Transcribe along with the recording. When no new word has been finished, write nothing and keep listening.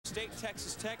State,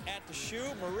 Texas Tech at the shoe.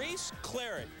 Maurice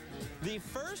Claret, the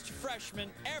first freshman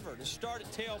ever to start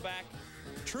at tailback,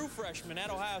 true freshman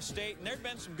at Ohio State, and there'd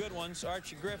been some good ones.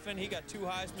 Archie Griffin, he got 2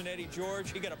 Heisman. Eddie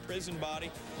George, he got a prison body.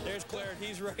 There's Claret,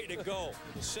 he's ready to go.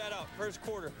 Set up, first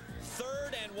quarter,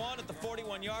 3rd and 1 at the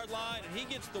 41-yard line, and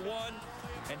he gets the 1,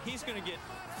 and he's going to get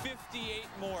 58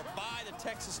 more by the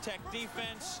Texas Tech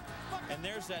defense. And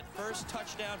there's that first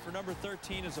touchdown for number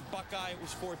 13 as a Buckeye. It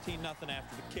was 14-0 after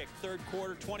the kick. 3rd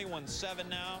quarter, 21-7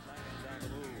 now.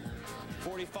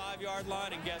 45-yard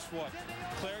line, and guess what?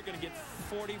 Claret going to get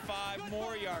 45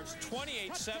 more yards.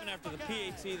 28-7 after the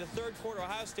PAT. The 3rd quarter,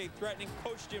 Ohio State threatening.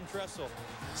 Coach Jim Tressel,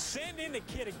 send in the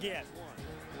kid again.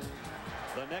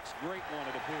 The next great one,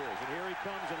 it appears. And here he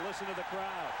comes, and listen to the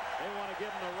crowd. They want to give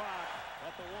him the rock.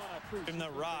 At the 1, Give him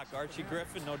the rock. Archie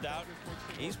Griffin, no doubt.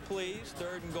 He's pleased.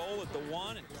 3rd and goal at the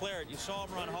 1. And Claret, you saw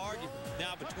him run hard.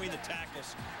 Now between the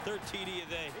tackles. 3rd TD of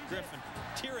the day. Griffin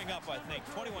tearing up, I think.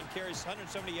 21 carries,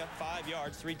 175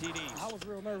 yards, 3 TDs. I was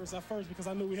real nervous at first because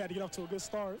I knew we had to get off to a good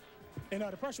start. And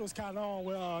the pressure was kind of on.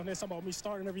 Well, there's something about me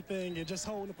starting everything and just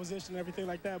holding the position and everything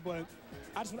like that. But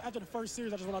after the first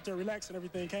series, I just went out there relaxed and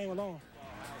everything came along.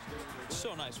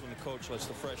 So nice when the coach lets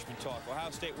the freshman talk. Ohio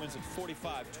State wins at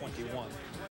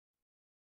 45-21.